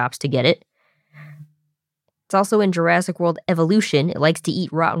 Triceratops to get it. It's also in Jurassic World Evolution. It likes to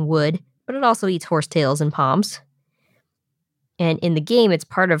eat rotten wood, but it also eats horsetails and palms. And in the game, it's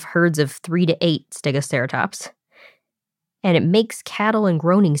part of herds of 3 to 8 Stegoceratops. And it makes cattle and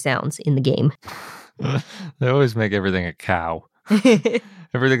groaning sounds in the game. They always make everything a cow.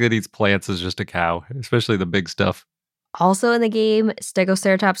 Everything that eats plants is just a cow, especially the big stuff. Also in the game,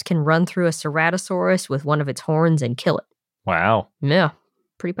 Stegoceratops can run through a Ceratosaurus with one of its horns and kill it. Wow. Yeah,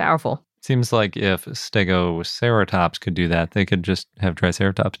 pretty powerful. Seems like if Stegoceratops could do that, they could just have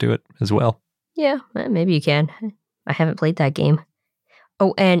Triceratops do it as well. Yeah, maybe you can. I haven't played that game.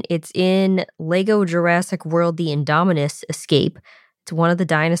 Oh, and it's in Lego Jurassic World The Indominus Escape. It's one of the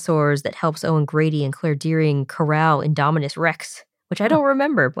dinosaurs that helps Owen Grady and Claire Dearing corral Indominus Rex, which I don't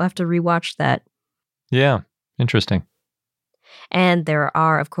remember. We'll have to rewatch that. Yeah, interesting. And there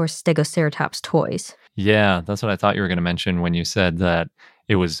are, of course, Stegoceratops toys. Yeah, that's what I thought you were going to mention when you said that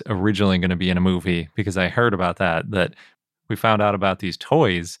it was originally going to be in a movie, because I heard about that we found out about these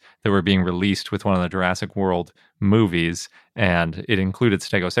toys that were being released with one of the Jurassic World movies, and it included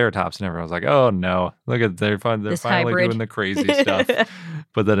Stegoceratops, and everyone was like, oh no, look at they're finally hybrid. doing the crazy stuff.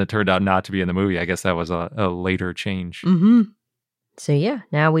 But then it turned out not to be in the movie. I guess that was a later change. Mm-hmm. So yeah,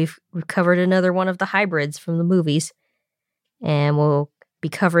 now we've covered another one of the hybrids from the movies, and we'll be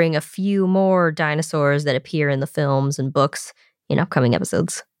covering a few more dinosaurs that appear in the films and books in upcoming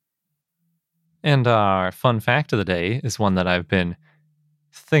episodes. And our fun fact of the day is one that I've been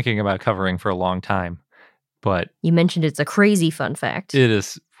thinking about covering for a long time, but you mentioned it's a crazy fun fact. It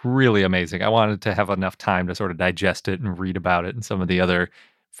is really amazing. I wanted to have enough time to sort of digest it and read about it and some of the other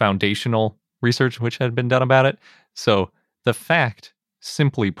foundational research which had been done about it. So the fact,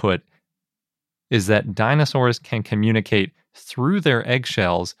 simply put, is that dinosaurs can communicate through their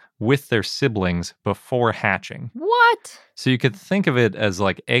eggshells with their siblings before hatching. What? So you could think of it as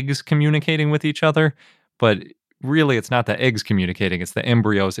like eggs communicating with each other, but really it's not the eggs communicating, it's the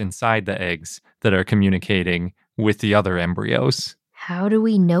embryos inside the eggs that are communicating with the other embryos. How do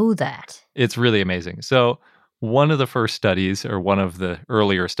we know that? It's really amazing. So one of the first studies, or one of the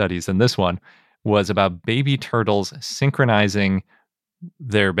earlier studies than this one, was about baby turtles synchronizing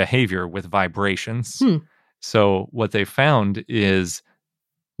their behavior with vibrations. So what they found is,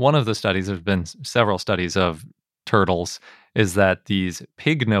 one of the studies, there's been several studies of turtles, is that these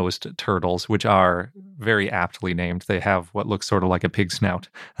pig-nosed turtles, which are very aptly named, they have what looks sort of like a pig snout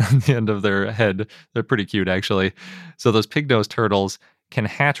on the end of their head. They're pretty cute, actually. So those pig-nosed turtles can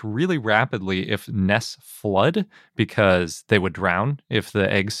hatch really rapidly if nests flood, because they would drown if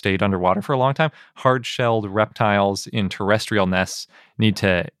the eggs stayed underwater for a long time. Hard-shelled reptiles in terrestrial nests need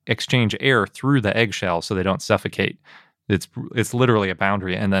to exchange air through the eggshell so they don't suffocate. It's literally a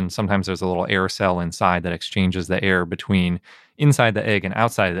boundary, and then sometimes there's a little air cell inside that exchanges the air between inside the egg and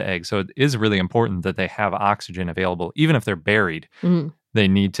outside of the egg. So it is really important that they have oxygen available. Even if they're buried, they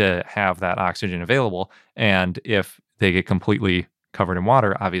need to have that oxygen available. And if they get completely covered in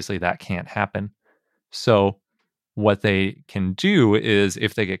water, obviously that can't happen. So what they can do is,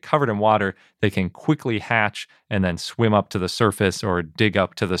 if they get covered in water, they can quickly hatch and then swim up to the surface or dig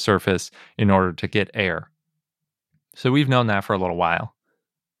up to the surface in order to get air. So we've known that for a little while.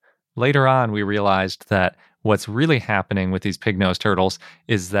 Later on, we realized that what's really happening with these pig-nosed turtles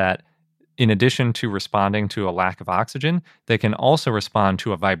is that in addition to responding to a lack of oxygen, they can also respond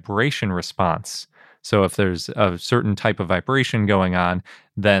to a vibration response. So if there's a certain type of vibration going on,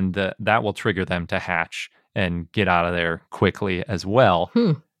 then that will trigger them to hatch and get out of there quickly as well.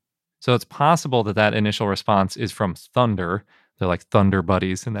 So it's possible that initial response is from thunder. They're like thunder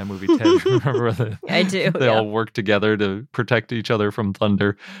buddies in that movie, Ted. Remember where I do. They all work together to protect each other from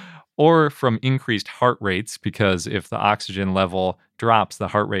thunder. Or from increased heart rates, because if the oxygen level drops, the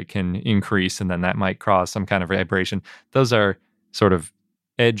heart rate can increase, and then that might cause some kind of vibration. Those are sort of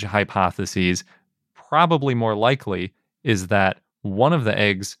edge hypotheses. Probably more likely is that one of the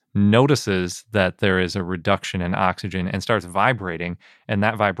eggs notices that there is a reduction in oxygen and starts vibrating, and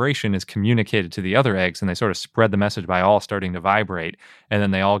that vibration is communicated to the other eggs, and they sort of spread the message by all starting to vibrate, and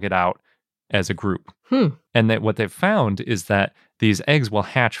then they all get out as a group. And that what they've found is that these eggs will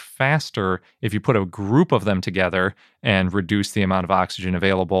hatch faster if you put a group of them together and reduce the amount of oxygen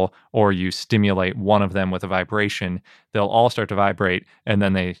available, or you stimulate one of them with a vibration. They'll all start to vibrate, and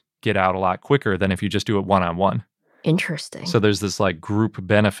then they get out a lot quicker than if you just do it one-on-one. Interesting. So there's this like group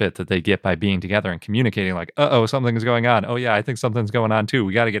benefit that they get by being together and communicating like, uh-oh, something's going on. Oh yeah, I think something's going on too.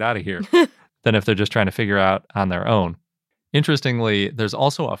 We got to get out of here. Than if they're just trying to figure out on their own. Interestingly, there's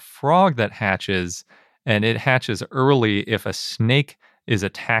also a frog that hatches, and it hatches early if a snake is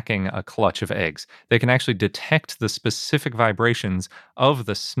attacking a clutch of eggs. They can actually detect the specific vibrations of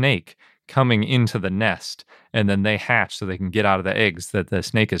the snake coming into the nest, and then they hatch so they can get out of the eggs that the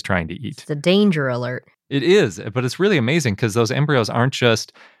snake is trying to eat. It's a danger alert. It is, but it's really amazing because those embryos aren't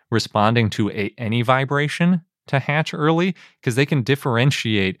just responding to any vibration to hatch early, because they can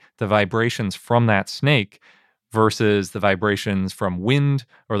differentiate the vibrations from that snake versus the vibrations from wind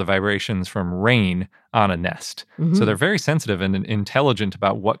or the vibrations from rain on a nest. So they're very sensitive and intelligent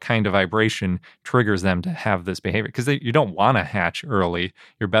about what kind of vibration triggers them to have this behavior. Because you don't want to hatch early.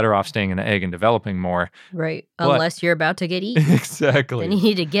 You're better off staying in the egg and developing more. Right. Unless you're about to get eaten. Exactly. Then you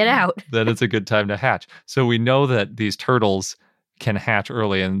need to get out. Then it's a good time to hatch. So we know that these turtles can hatch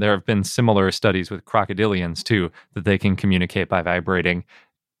early, and there have been similar studies with crocodilians too, that they can communicate by vibrating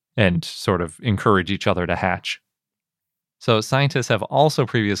and sort of encourage each other to hatch. So scientists have also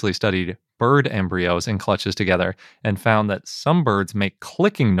previously studied bird embryos in clutches together and found that some birds make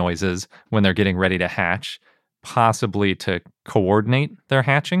clicking noises when they're getting ready to hatch, possibly to coordinate their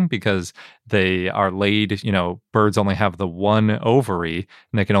hatching because they are laid, birds only have the one ovary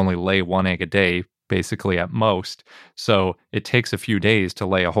and they can only lay one egg a day, basically at most. So it takes a few days to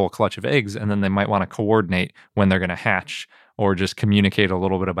lay a whole clutch of eggs, and then they might want to coordinate when they're going to hatch, or just communicate a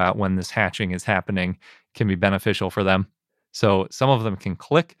little bit about when this hatching is happening can be beneficial for them. So some of them can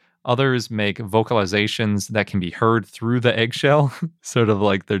click, others make vocalizations that can be heard through the eggshell, sort of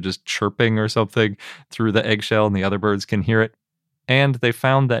like they're just chirping or something through the eggshell and the other birds can hear it. And they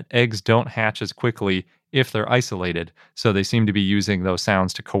found that eggs don't hatch as quickly if they're isolated, so they seem to be using those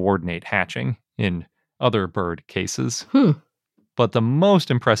sounds to coordinate hatching in other bird cases. But the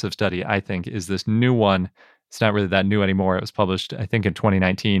most impressive study, I think, is this new one. It's not really that new anymore. It was published, I think, in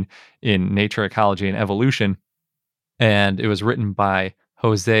 2019 in Nature, Ecology, and Evolution. And it was written by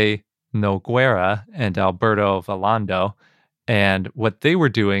Jose Noguera and Alberto Vallando. And what they were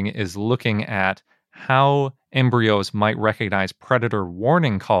doing is looking at how embryos might recognize predator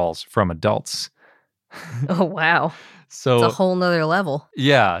warning calls from adults. Oh, wow. So it's a whole nother level.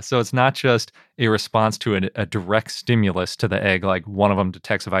 Yeah. So it's not just a response to a direct stimulus to the egg, like one of them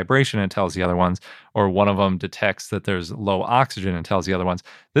detects a vibration and tells the other ones, or one of them detects that there's low oxygen and tells the other ones.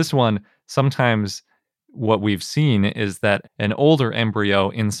 This one, sometimes what we've seen is that an older embryo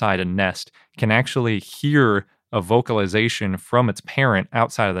inside a nest can actually hear a vocalization from its parent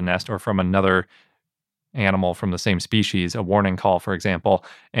outside of the nest, or from another animal from the same species, a warning call, for example,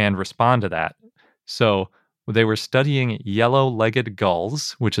 and respond to that. So they were studying yellow-legged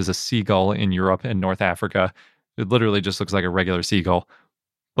gulls, which is a seagull in Europe and North Africa. It literally just looks like a regular seagull,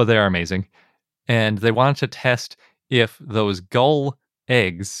 but they are amazing. And they wanted to test if those gull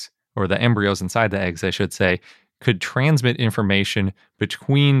eggs, or the embryos inside the eggs, I should say, could transmit information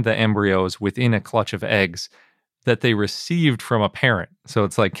between the embryos within a clutch of eggs that they received from a parent. So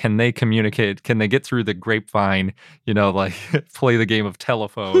it's like, can they communicate? Can they get through the grapevine, like play the game of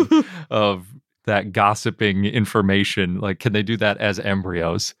telephone of that gossiping information? Like, can they do that as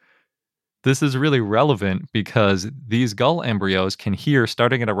embryos? This is really relevant because these gull embryos can hear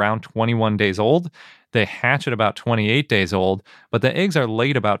starting at around 21 days old. They hatch at about 28 days old, but the eggs are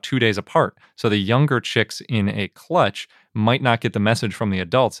laid about 2 days apart. So the younger chicks in a clutch might not get the message from the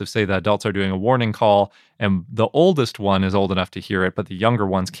adults if, say, the adults are doing a warning call and the oldest one is old enough to hear it, but the younger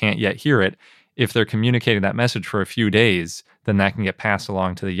ones can't yet hear it. If they're communicating that message for a few days, then that can get passed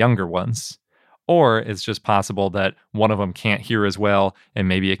along to the younger ones. Or it's just possible that one of them can't hear as well, and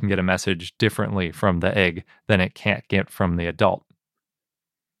maybe it can get a message differently from the egg than it can't get from the adult.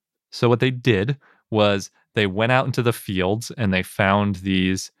 So what they did was they went out into the fields and they found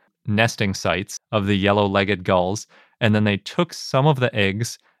these nesting sites of the yellow-legged gulls, and then they took some of the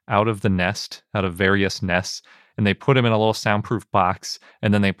eggs out of the nest, out of various nests, and they put them in a little soundproof box,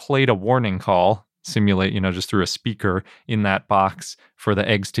 and then they played a warning call, simulate, just through a speaker in that box for the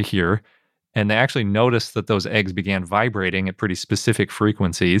eggs to hear. And they actually noticed that those eggs began vibrating at pretty specific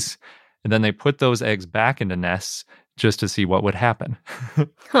frequencies. And then they put those eggs back into nests just to see what would happen.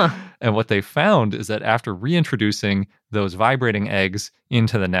 And what they found is that after reintroducing those vibrating eggs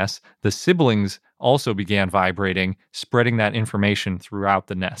into the nest, the siblings also began vibrating, spreading that information throughout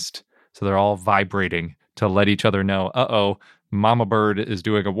the nest. So they're all vibrating to let each other know, uh-oh, mama bird is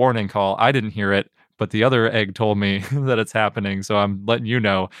doing a warning call. I didn't hear it, but the other egg told me that it's happening, so I'm letting you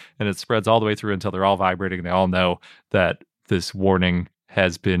know. And it spreads all the way through until they're all vibrating, and they all know that this warning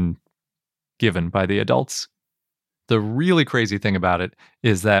has been given by the adults. The really crazy thing about it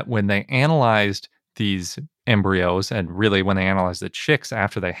is that when they analyzed these embryos, and really when they analyzed the chicks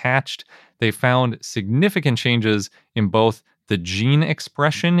after they hatched, they found significant changes in both the gene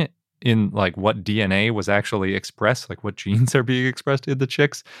expression in like what DNA was actually expressed, like what genes are being expressed in the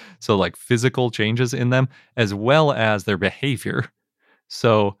chicks. So like physical changes in them, as well as their behavior.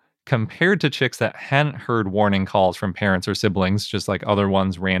 So compared to chicks that hadn't heard warning calls from parents or siblings, just like other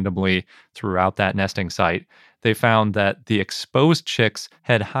ones randomly throughout that nesting site, they found that the exposed chicks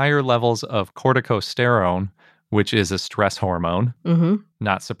had higher levels of corticosterone, which is a stress hormone. Mm-hmm.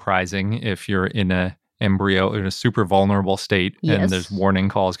 Not surprising if you're in a embryo in a super vulnerable state and there's warning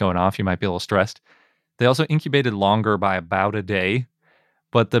calls going off, you might be a little stressed. They also incubated longer by about a day,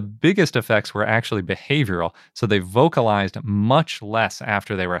 but the biggest effects were actually behavioral. So they vocalized much less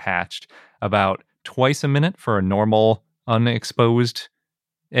after they were hatched, about twice a minute for a normal unexposed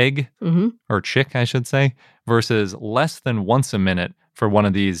egg, or chick, I should say, versus less than once a minute for one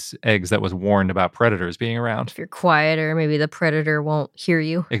of these eggs that was warned about predators being around. If you're quieter, maybe the predator won't hear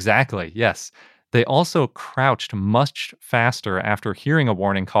you. Exactly, yes. They also crouched much faster after hearing a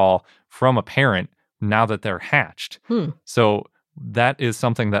warning call from a parent now that they're hatched. So that is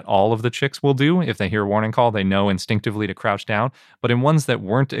something that all of the chicks will do. If they hear a warning call, they know instinctively to crouch down. But in ones that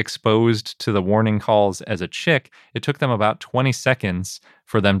weren't exposed to the warning calls as a chick, it took them about 20 seconds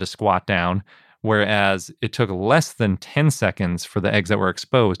for them to squat down, whereas it took less than 10 seconds for the eggs that were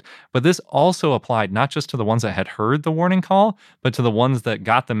exposed. But this also applied not just to the ones that had heard the warning call, but to the ones that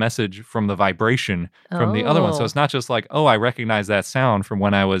got the message from the vibration from the other one. So it's not just like, oh, I recognize that sound from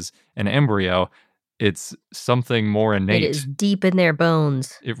when I was an embryo. It's something more innate. It is deep in their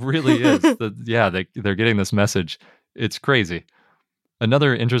bones. It really is. They're getting this message. It's crazy.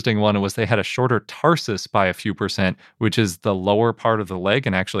 Another interesting one was they had a shorter tarsus by a few percent, which is the lower part of the leg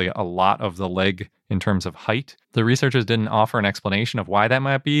and actually a lot of the leg in terms of height. The researchers didn't offer an explanation of why that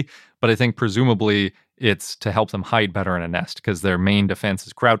might be, but I think presumably it's to help them hide better in a nest because their main defense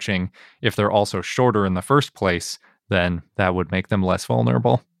is crouching. If they're also shorter in the first place, then that would make them less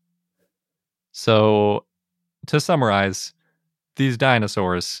vulnerable. So to summarize, these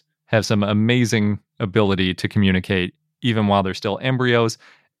dinosaurs have some amazing ability to communicate even while they're still embryos,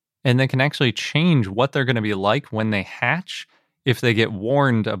 and they can actually change what they're going to be like when they hatch if they get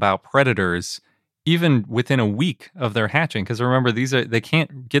warned about predators even within a week of their hatching. Because remember, they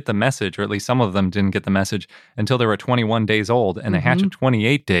can't get the message, or at least some of them didn't get the message until they were 21 days old, and they hatch at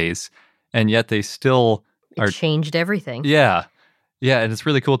 28 days, and yet they still It changed everything. Yeah, and it's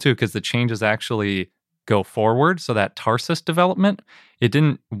really cool too because the changes actually go forward. So that tarsus development, it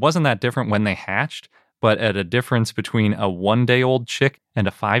wasn't that different when they hatched. But at a difference between a 1-day-old chick and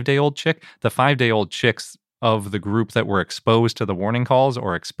a 5-day-old chick, the 5-day-old chicks of the group that were exposed to the warning calls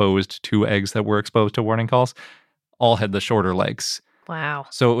or exposed to eggs that were exposed to warning calls all had the shorter legs. Wow.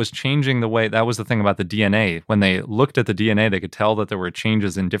 So it was changing the way, that was the thing about the DNA. When they looked at the DNA, they could tell that there were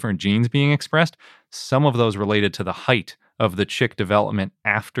changes in different genes being expressed. Some of those related to the height of the chick development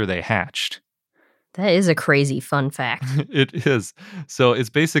after they hatched. That is a crazy fun fact. It is. So it's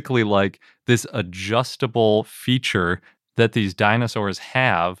basically like this adjustable feature that these dinosaurs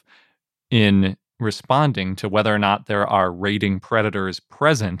have in responding to whether or not there are raiding predators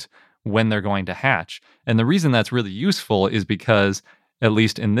present when they're going to hatch. And the reason that's really useful is because, at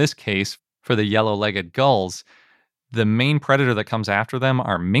least in this case, for the yellow-legged gulls, the main predator that comes after them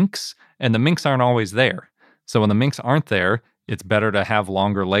are minks, and the minks aren't always there. So when the minks aren't there, it's better to have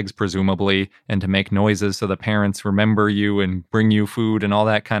longer legs, presumably, and to make noises so the parents remember you and bring you food and all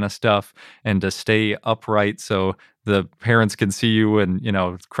that kind of stuff, and to stay upright so the parents can see you and,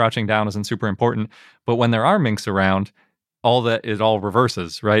 crouching down isn't super important. But when there are minks around, it all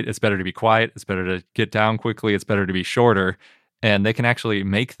reverses, right? It's better to be quiet. It's better to get down quickly. It's better to be shorter. And they can actually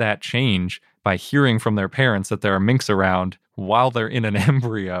make that change by hearing from their parents that there are minks around while they're in an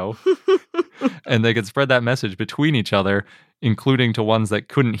embryo. And they can spread that message between each other, including to ones that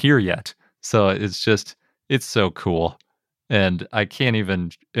couldn't hear yet. So it's so cool. And I can't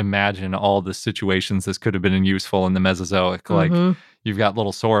even imagine all the situations this could have been useful in the Mesozoic. Like, you've got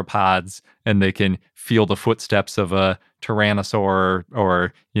little sauropods, and they can feel the footsteps of a tyrannosaur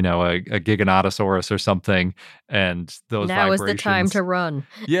or a giganotosaurus or something. And those now vibrations. Now is the time to run.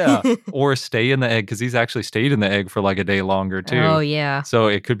 Yeah. Or stay in the egg, because he's actually stayed in the egg for like a day longer, too. Oh, yeah. So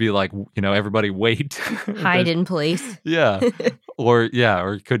it could be like, everybody wait. Hide in place. Yeah. Or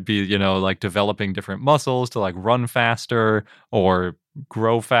it could be, like developing different muscles to like run faster or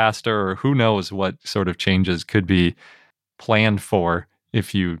grow faster, or who knows what sort of changes could be planned for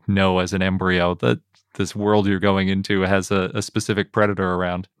if you know as an embryo that this world you're going into has a specific predator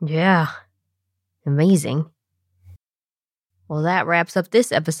around. Yeah. Amazing. Well, that wraps up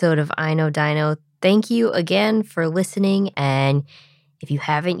this episode of I Know Dino. Thank you again for listening, and if you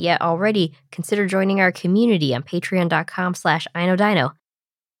haven't yet already, consider joining our community on patreon.com/iknowdino.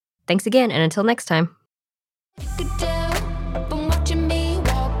 Thanks again, and until next time.